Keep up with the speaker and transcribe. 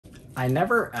I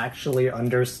never actually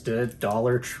understood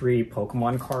Dollar Tree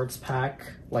Pokemon cards pack.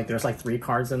 Like there's like 3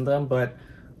 cards in them, but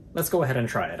let's go ahead and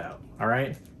try it out, all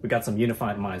right? We got some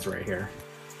Unified Minds right here.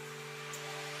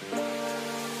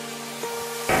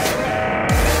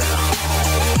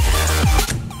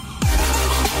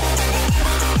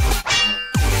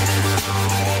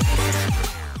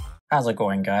 How's it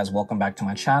going, guys? Welcome back to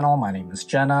my channel. My name is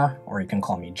Jenna, or you can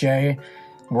call me Jay.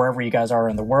 Wherever you guys are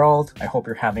in the world, I hope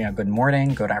you're having a good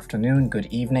morning, good afternoon, good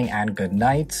evening, and good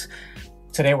night.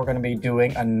 Today we're going to be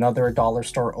doing another dollar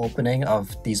store opening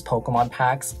of these Pokemon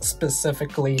packs,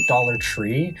 specifically Dollar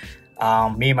Tree.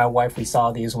 Me and my wife, we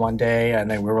saw these one day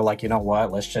and then we were like, you know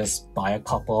what, let's just buy a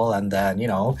couple and then, you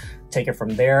know, take it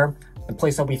from there. The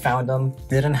place that we found them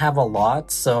didn't have a lot,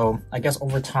 so I guess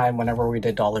over time, whenever we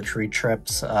did Dollar Tree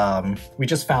trips, we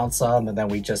just found some and then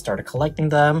we just started collecting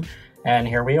them. And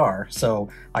here we are. So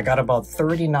I got about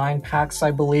 39 packs, I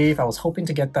believe. I was hoping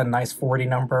to get that nice 40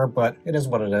 number, but it is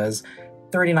what it is.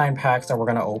 39 packs that we're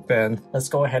gonna open. Let's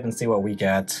go ahead and see what we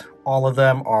get. All of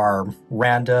them are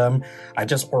random. I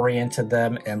just oriented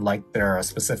them in like their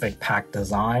specific pack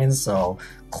designs. So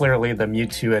clearly the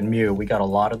Mewtwo and Mew, we got a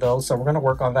lot of those. So we're gonna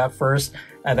work on that first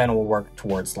and then we'll work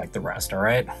towards like the rest, all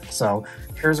right? So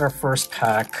here's our first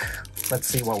pack. Let's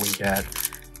see what we get.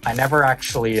 I never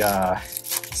actually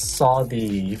saw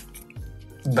the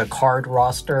card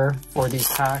roster for these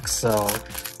packs, so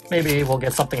maybe we'll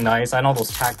get something nice. I know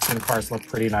those pack team cards look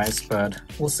pretty nice, but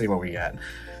we'll see what we get.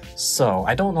 So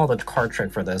I don't know the card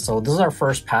trick for this, so this is our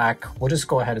first pack. We'll just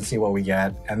go ahead and see what we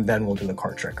get, and then we'll do the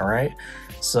card trick, all right?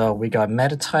 So we got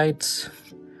Meditite,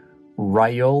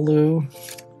 Riolu,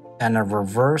 and a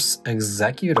reverse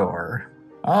Executor.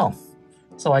 Oh,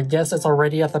 so I guess it's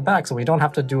already at the back, so we don't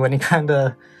have to do any kind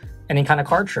of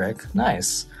card trick.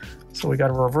 Nice. So we got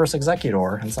a reverse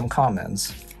Executor and some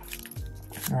commons.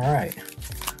 All right.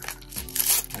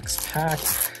 Next pack.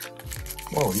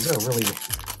 Whoa, these are really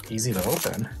easy to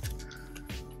open.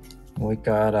 We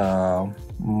got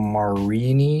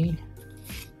Marini,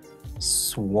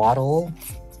 Swaddle,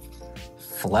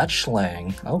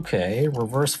 Fletchling. Okay,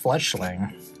 reverse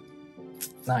Fletchling.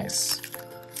 Nice.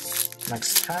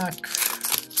 Next pack.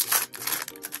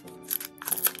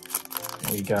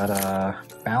 We got a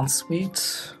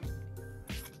Bounsweet,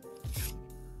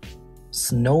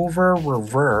 Snover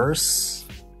Reverse,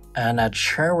 and a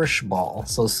Cherish Ball.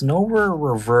 So Snover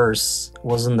Reverse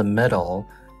was in the middle,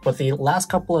 but the last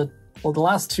couple of, well, the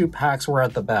last 2 packs were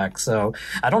at the back. So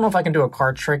I don't know if I can do a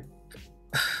card trick.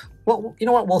 Well, you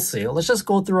know what? We'll see. Let's just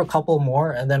go through a couple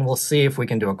more and then we'll see if we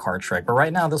can do a card trick. But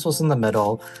right now, this was in the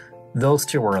middle. Those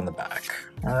 2 were in the back.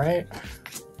 All right.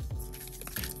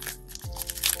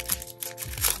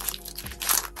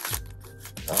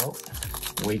 Oh,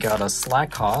 we got a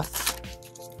Slakoth.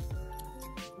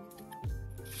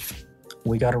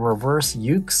 We got a reverse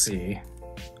Jeycholz.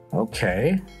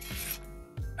 Okay.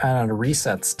 And a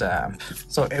reset stamp.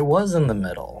 So it was in the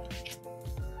middle.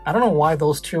 I don't know why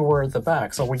those 2 were at the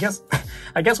back. So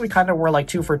I guess we kind of were like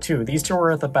 2 for 2. These 2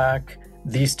 were at the back.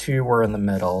 These 2 were in the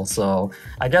middle. So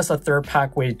I guess the third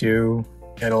pack we do,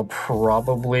 it'll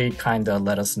probably kind of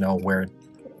let us know where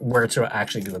to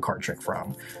actually do the card trick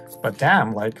from. But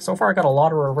damn, like, so far I got a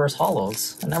lot of reverse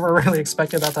holos. I never really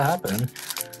expected that to happen.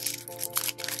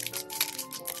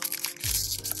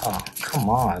 Oh, come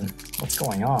on. What's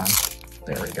going on?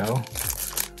 There we go.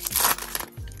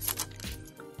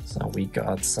 So we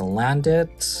got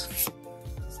Salandit,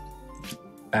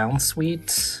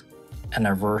 Bounsweet, and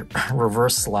a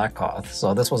reverse Slakoth.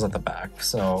 So this was at the back.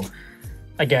 So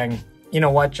again, you know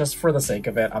what, just for the sake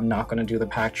of it, I'm not going to do the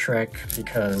pack trick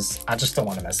because I just don't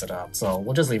want to mess it up. So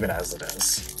we'll just leave it as it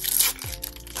is.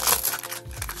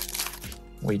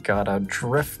 We got a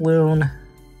Drifloon,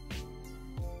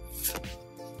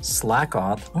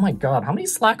 Slakoth. Oh my god, how many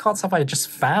Slakoths have I just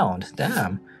found?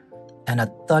 Damn. And a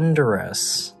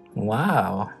Thundurus.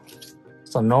 Wow.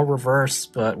 So no reverse,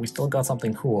 but we still got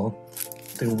something cool.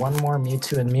 Do one more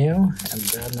Mewtwo and Mew, and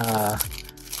then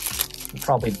we'll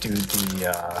probably do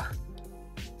the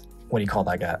what do you call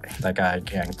that guy? That guy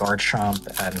again, Garchomp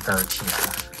and Giratina.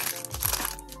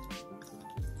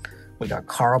 We got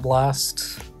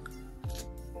Carablast,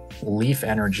 Leaf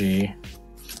Energy,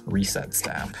 Reset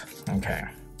Stamp. Okay.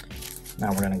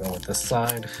 Now we're gonna go with this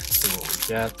side, see what we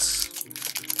get.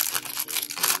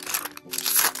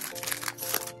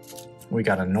 We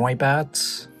got a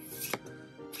Noibat,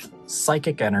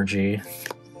 Psychic Energy,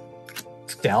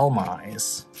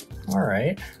 Dhelmise. All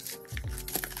right.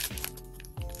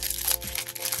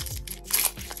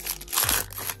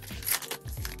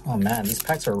 Oh man, these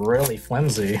packs are really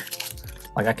flimsy.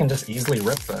 Like, I can just easily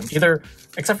rip them. Either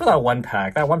Except for that one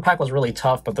pack. That one pack was really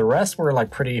tough, but the rest were like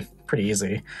pretty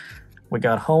easy. We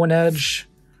got Honedge,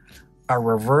 a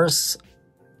reverse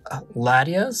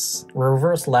Latias,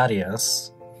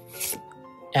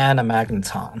 and a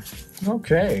Magneton.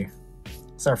 Okay.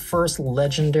 It's our first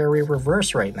legendary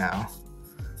reverse right now.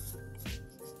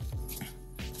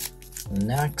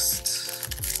 Next,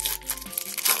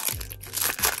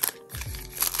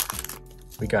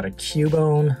 we got a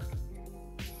Cubone.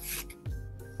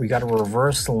 We got a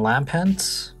reverse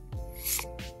Lampent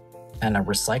and a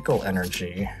Recycle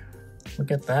Energy.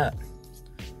 Look at that.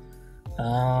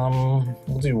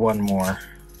 We'll do one more.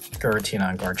 Giratina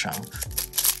and Garchomp.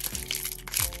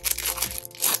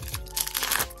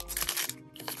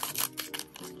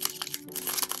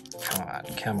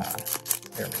 Come on.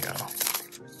 There we go.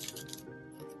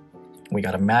 We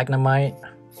got a Magnemite,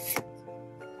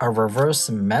 a reverse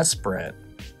Mesprit,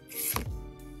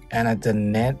 and a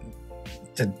Dedenne.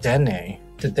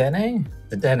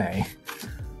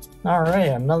 Alright,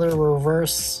 another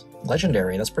reverse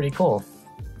legendary. That's pretty cool.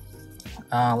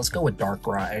 Let's go with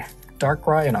Darkrai.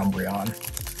 Darkrai and Umbreon.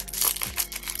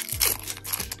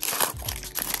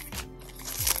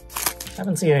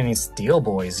 Haven't seen any Steel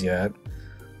Boys yet.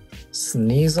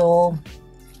 Sneasel,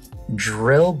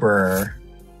 Drillbur,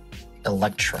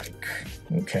 Electrike.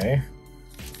 Okay.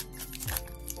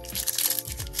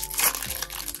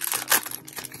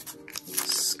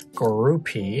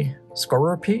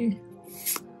 Skorupi,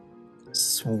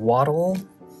 Swaddle,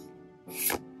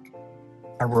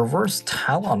 a reverse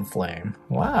Talonflame.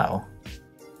 Wow.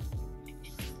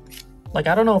 Like,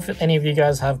 I don't know if any of you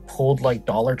guys have pulled like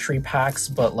Dollar Tree packs,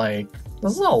 but like,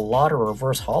 this is a lot of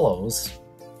reverse holos.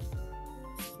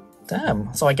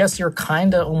 Damn. So I guess you're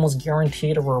kinda almost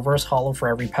guaranteed a reverse holo for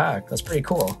every pack. That's pretty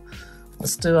cool.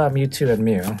 Let's do Mewtwo and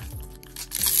Mew.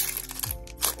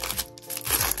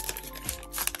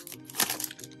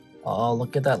 Oh,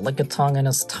 look at that Lickitung in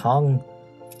his tongue.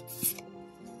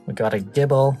 We got a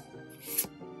Gibble.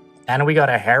 And we got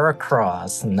a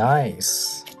Heracross.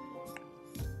 Nice.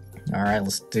 Alright,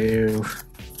 let's do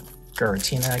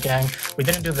Giratina again. We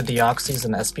didn't do the Deoxys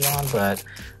and Espeon, but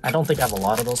I don't think I have a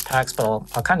lot of those packs, but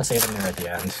I'll kind of save them there at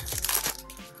the end.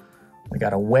 We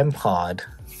got a Wimpod,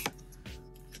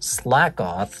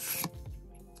 Slackoth,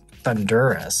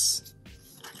 Thundurus.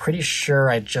 Pretty sure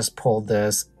I just pulled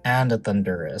this and a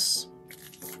Thundurus.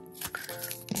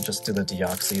 We'll just do the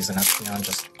Deoxys and Espeon,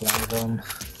 just one of them.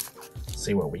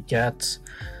 See what we get.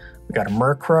 We got a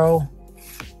Murkrow,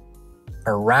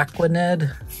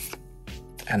 Araquanid,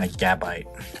 and a Gabite.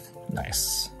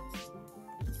 Nice.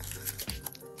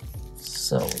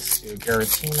 So let's do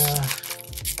Giratina.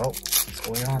 Oh, what's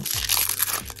going on?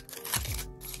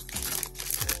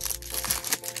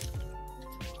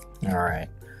 Alright.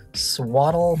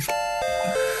 Swaddle.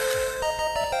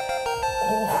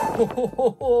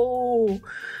 Oh,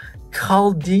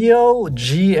 Caldeo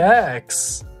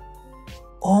GX.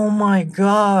 Oh my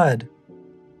god.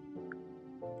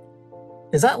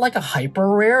 Is that like a hyper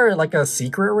rare? Like a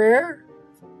secret rare?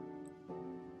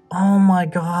 Oh my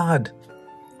god.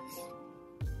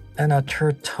 And a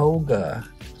Turtoga.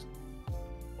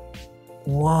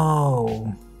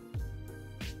 Whoa.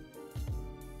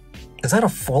 Is that a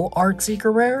full art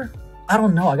secret rare? I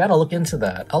don't know. I gotta look into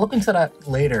that. I'll look into that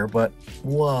later, but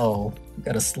whoa.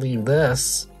 Gotta sleeve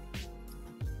this.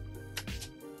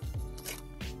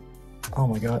 Oh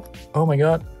my god. Oh my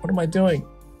god. What am I doing?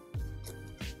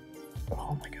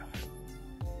 Oh my god.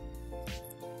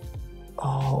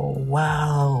 Oh,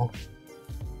 wow.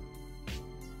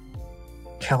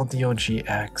 Caldeo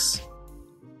GX.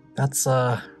 That's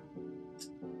a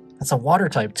water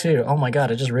type too. Oh my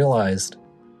god, I just realized.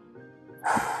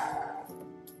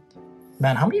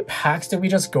 Man, how many packs did we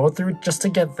just go through just to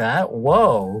get that?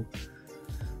 Whoa.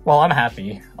 Well, I'm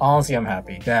happy. Honestly, I'm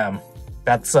happy. Damn.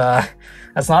 That's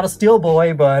not a Steel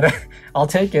Boy, but I'll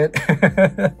take it.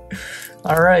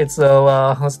 Alright, so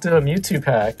let's do a Mewtwo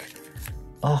pack.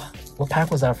 Oh, what pack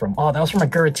was that from? Oh, that was from a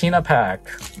Giratina pack.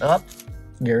 Oh,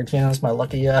 Giratina's my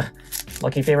lucky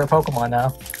favorite Pokemon now.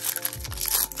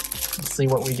 Let's see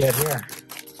what we get here.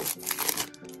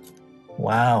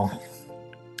 Wow.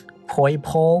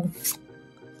 Poipole,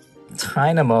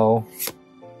 Tynamo,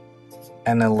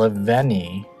 and a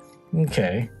Leveni.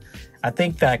 Okay. I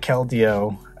think that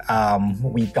Keldeo,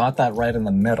 we got that right in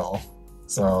the middle.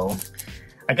 So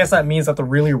I guess that means that the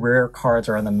really rare cards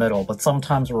are in the middle, but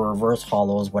sometimes the reverse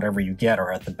holos, whatever you get,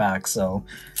 are at the back. So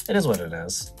it is what it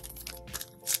is.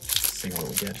 Let's see what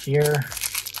we get here.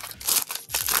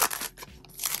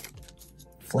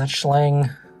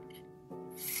 Fletchling.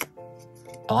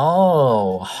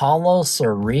 Oh, Holo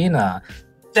Serena.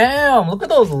 Damn, look at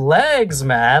those legs,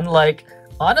 man. Like,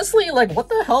 Honestly, like, what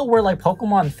the hell were like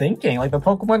Pokemon thinking? Like the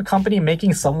Pokemon company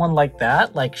making someone like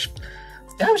that? Like,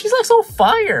 damn, she's like so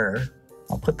fire.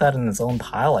 I'll put that in its own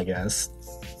pile, I guess.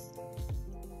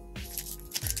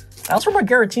 That was from a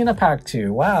Giratina pack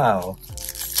too. Wow.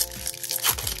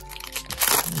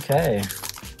 Okay.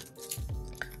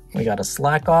 We got a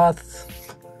Slackoth.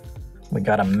 We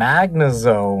got a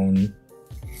Magnezone.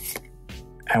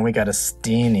 And we got a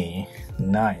Steenie.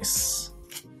 Nice.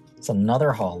 It's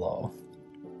another holo.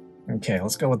 Okay,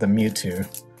 let's go with the Mewtwo.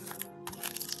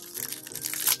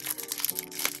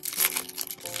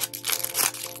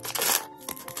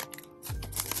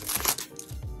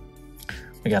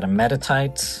 We got a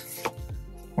Meditite.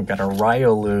 We got a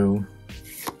Riolu.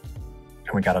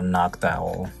 And we got a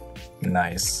Noctowl.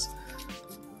 Nice.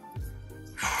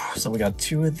 So we got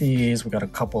 2 of these. We got a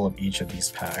couple of each of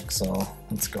these packs. So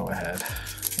let's go ahead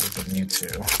with the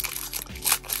Mewtwo.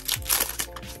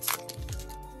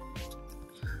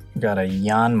 We got a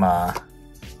Yanma,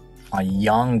 a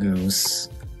Yongoose,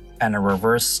 and a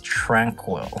Reverse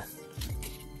Tranquil.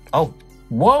 Oh,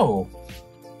 whoa!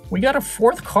 We got a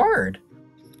 4th card.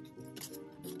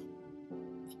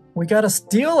 We got a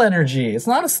Steel Energy. It's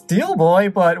not a Steel Boy,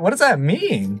 but what does that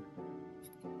mean?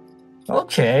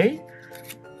 Okay.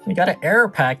 We got an error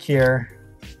pack here.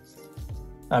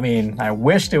 I mean, I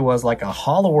wished it was like a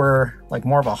hollower, like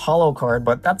more of a hollow card,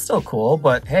 but that's still cool.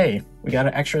 But hey, we got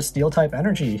an extra Steel type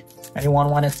energy. Anyone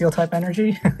want a Steel type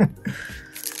energy?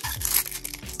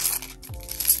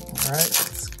 Alright,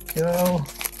 let's go.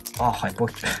 Oh, I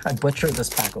butchered this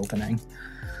pack opening.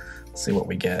 Let's see what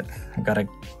we get. I got a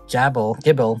Gibble,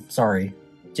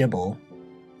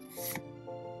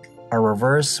 a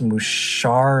Reverse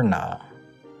Musharna.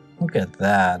 Look at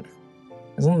that.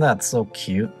 Isn't that so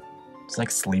cute? It's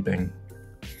like sleeping.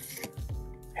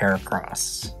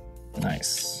 Heracross.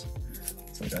 Nice.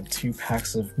 So we got 2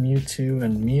 packs of Mewtwo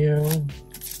and Mew.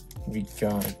 We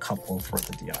got a couple for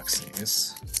the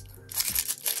Deoxys.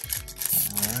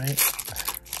 Alright.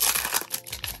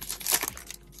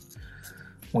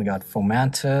 We got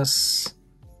Fomantis,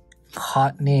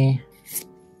 Cottonee,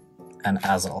 and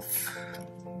Azelf.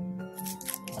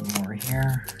 One more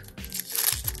here.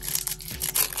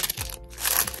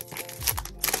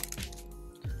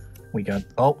 We got,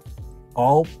 oh,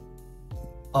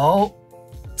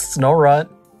 Snorunt,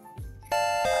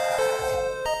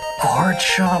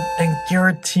 Garchomp, and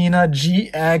Giratina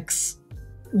GX.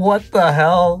 What the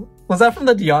hell? Was that from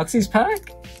the Deoxys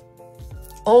pack?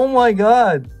 Oh my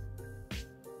god.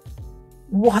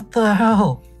 What the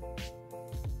hell?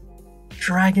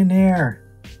 Dragonair.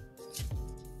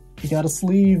 You got a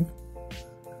sleeve.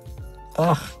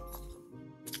 Ugh.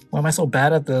 Why am I so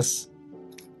bad at this?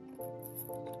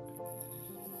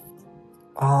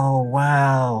 Oh,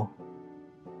 wow.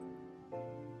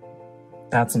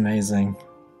 That's amazing.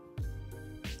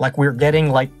 Like, we're getting,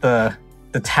 like, the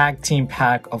tag team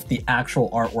pack of the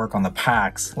actual artwork on the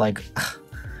packs. Like,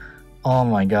 oh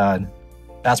my god.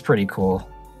 That's pretty cool.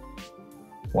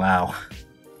 Wow.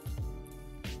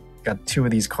 Got 2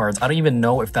 of these cards. I don't even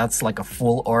know if that's, like, a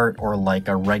full art or, like,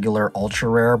 a regular ultra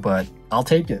rare, but I'll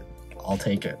take it. I'll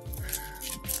take it.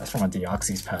 That's from a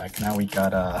Deoxys pack. Now we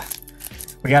gotta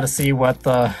see what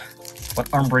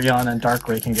Umbreon and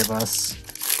Darkrai can give us.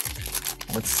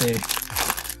 Let's see.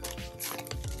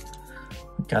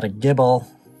 We got a Gibble.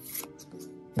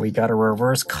 We got a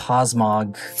Reverse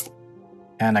Cosmog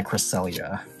and a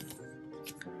Cresselia.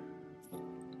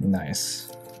 Nice.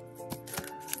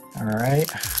 Alright.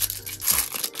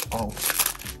 Oh.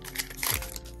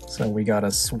 So we got a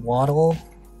Swaddle.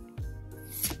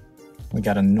 We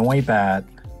got a Noibat.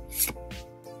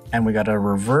 And we got a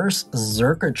Reverse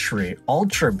Xurkitree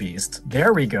Ultra Beast.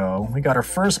 There we go. We got our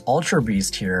first Ultra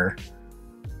Beast here.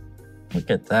 Look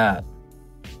at that.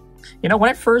 You know, when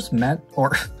I first saw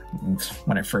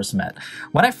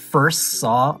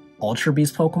Ultra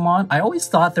Beast Pokemon, I always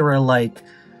thought they were like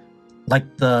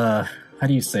the, how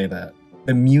do you say that?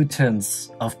 The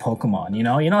mutants of Pokemon, you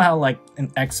know? You know how like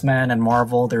in X-Men and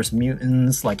Marvel, there's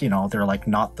mutants, like, you know, they're like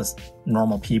not the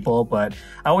normal people, but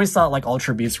I always thought like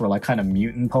Ultra Beasts were like kind of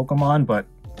mutant Pokemon, but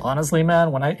honestly,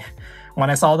 man, when I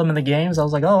saw them in the games, I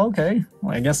was like, oh, okay,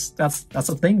 well, I guess that's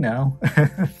a thing now.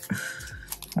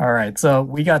 Alright, so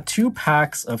we got 2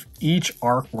 packs of each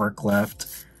artwork left.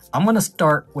 I'm gonna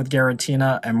start with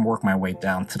Giratina and work my way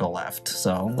down to the left,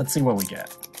 so let's see what we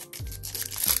get.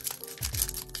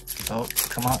 Oh,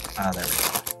 come on. Ah, there we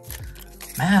go.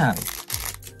 Man,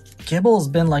 Gibble's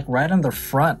been like right on the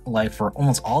front like for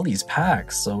almost all these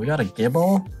packs. So we got a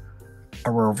Gibble,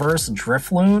 a Reverse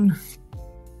Drifloon,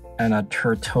 and a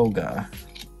Turtoga.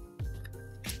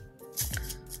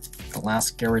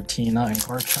 last Giratina and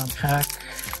Garchomp pack.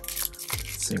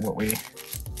 Let's see what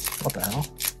the hell?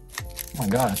 Oh my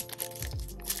god.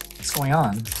 What's going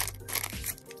on?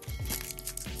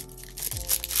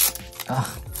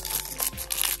 Oh.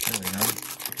 There we go.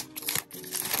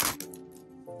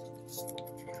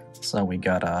 So we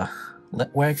got a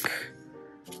Litwick,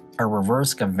 a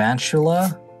reverse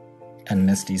Gavantula, and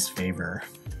Misty's Favor.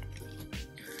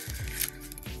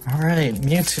 Alright,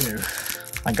 Mewtwo.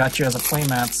 I got you as a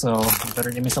playmat, so you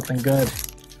better give me something good.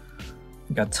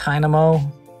 We got Tynamo,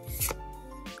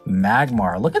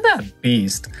 Magmar. Look at that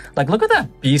beast. Like, look at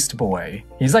that beast boy.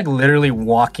 He's like literally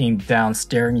walking down,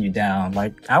 staring you down.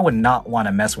 Like, I would not want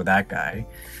to mess with that guy.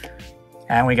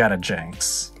 And we got a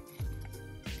Jynx.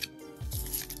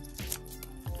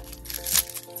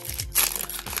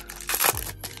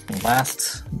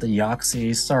 Last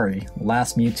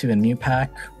Mewtwo and Mew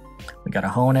pack. We got a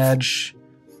Honedge,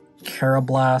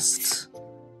 Carablast,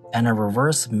 and a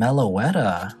reverse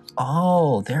Meloetta.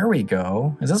 Oh, there we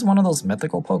go. Is this one of those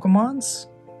mythical Pokemons?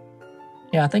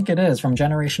 Yeah, I think it is, from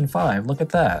Generation 5. Look at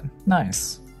that.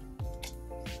 Nice.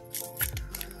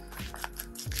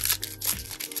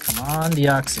 Come on,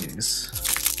 Deoxys.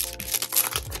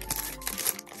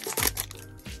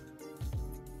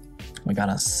 We got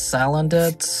a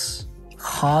Salandit,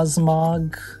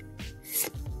 Cosmog,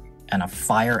 and a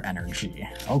Fire Energy.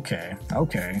 Okay. I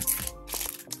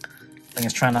think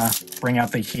it's trying to bring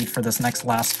out the heat for this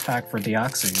last pack for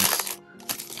Deoxys.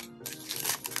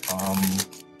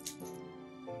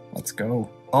 Let's go.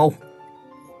 Oh!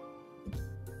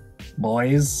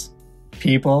 Boys,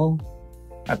 people,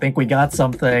 I think we got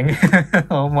something.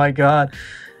 Oh my god.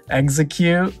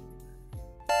 Execute.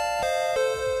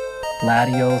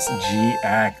 Latios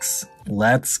GX.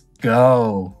 Let's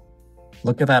go.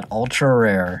 Look at that ultra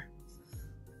rare.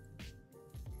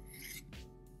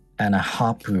 And a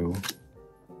Hapu.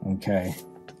 Okay,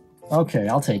 I'll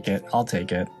take it.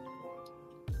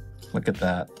 Look at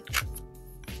that.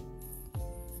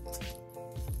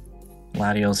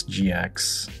 Latios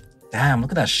GX. Damn,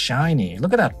 look at that shiny.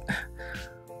 Look at that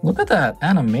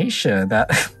animation.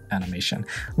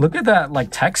 Look at that, like,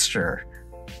 texture.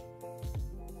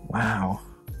 Wow.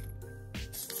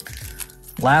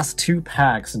 Last 2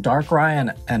 packs,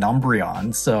 Darkrai and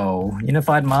Umbreon. So,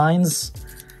 Unified Minds,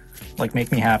 like,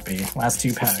 make me happy. Last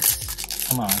 2 packs.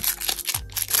 Come on.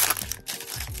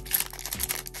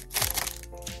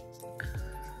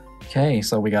 Okay,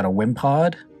 so we got a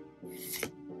Wimpod.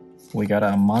 We got a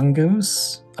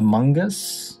Amoonguss,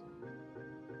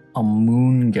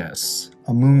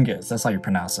 that's how you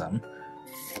pronounce them.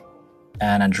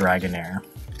 And a Dragonair.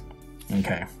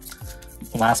 Okay.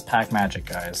 Last pack magic,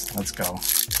 guys. Let's go.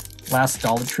 Last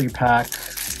Dollar Tree pack.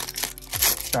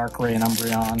 Darkrai and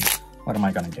Umbreon. What am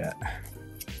I gonna get?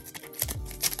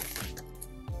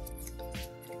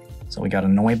 So we got a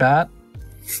Noibat.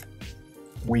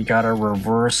 We got a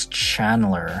Reverse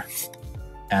Channeler.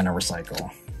 And a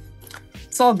Recycle.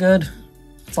 It's all good.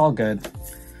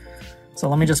 So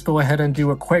let me just go ahead and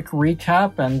do a quick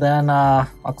recap, and then I'll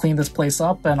clean this place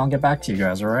up and I'll get back to you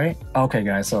guys, alright? Okay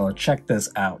guys, so check this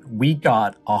out. We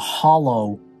got a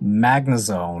Holo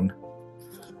Magnezone.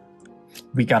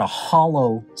 We got a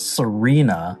Holo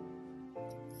Serena.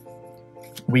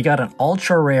 We got an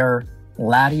ultra rare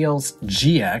Latios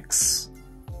GX.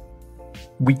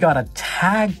 We got a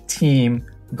tag team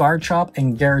Garchomp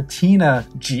and Giratina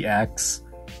GX.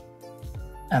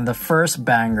 And the first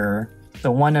banger,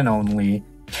 the one and only,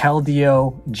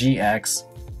 Keldeo GX,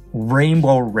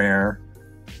 Rainbow Rare,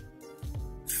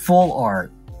 full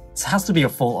art. This has to be a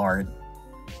full art.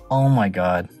 Oh my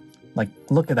god. Like,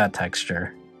 look at that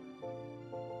texture.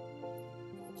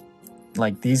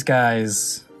 Like, these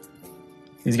guys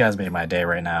made my day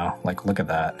right now. Like, look at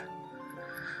that.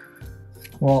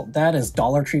 Well, that is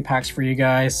Dollar Tree packs for you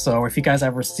guys. So if you guys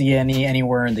ever see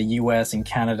anywhere in the US, in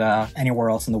Canada,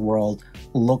 anywhere else in the world,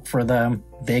 look for them.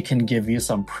 They can give you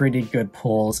some pretty good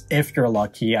pulls if you're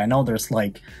lucky. I know there's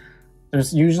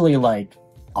usually like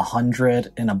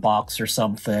 100 in a box or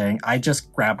something. I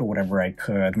just grabbed whatever I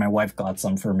could. My wife got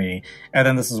some for me, and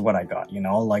then this is what I got, you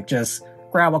know? Like, just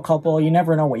grab a couple. You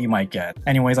never know what you might get.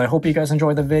 Anyways, I hope you guys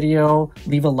enjoyed the video.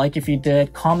 Leave a like if you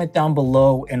did. Comment down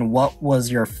below in what was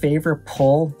your favorite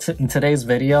pull in today's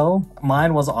video.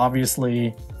 Mine was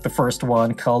obviously the first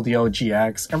one, Keldeo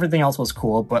GX. Everything else was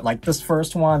cool, but like this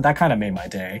first one, that kind of made my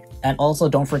day. And also,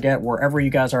 don't forget, wherever you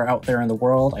guys are out there in the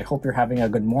world, I hope you're having a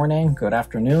good morning, good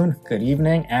afternoon, good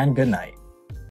evening, and good night.